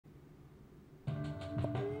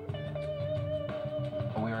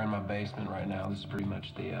basement right now. This is pretty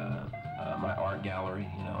much my art gallery,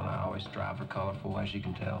 you know, and I always strive for colorful, as you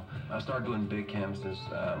can tell. I started doing big canvases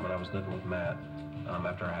when I was living with Matt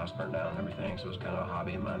after our house burned down and everything, so it was kind of a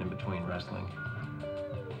hobby of mine in between wrestling.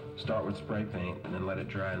 Start with spray paint and then let it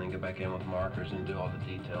dry and then go back in with markers and do all the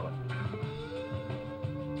detailing.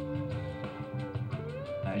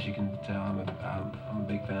 As you can tell, I'm a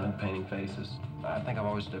big fan of painting faces. I think I've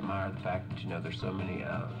always admired the fact that, you know, there's so many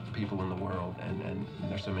people in the world and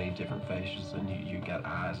there's so many different faces, and you got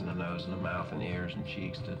eyes and a nose and a mouth and ears and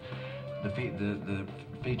cheeks to the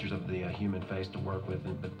features of the human face to work with,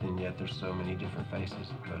 but then yet there's so many different faces.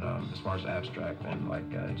 But as far as abstract and like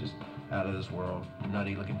just out of this world,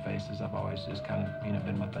 nutty looking faces, I've always just kind of, you know,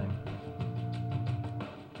 been my thing.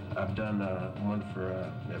 I've done one for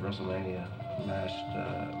at WrestleMania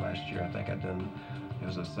last year. I think I'd done, it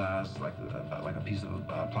was a size like a piece of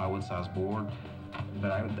plywood size board,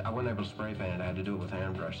 but I wasn't able to spray paint it. I had to do it with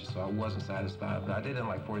hand brushes, so I wasn't satisfied. But I did it in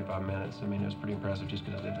like 45 minutes. I mean, it was pretty impressive just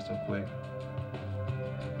because I did it so quick.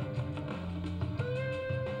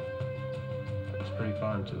 It's pretty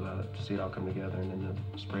fun to see it all come together and then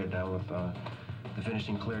to spray it down with the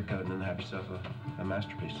finishing clear coat and then have yourself a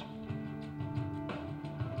masterpiece.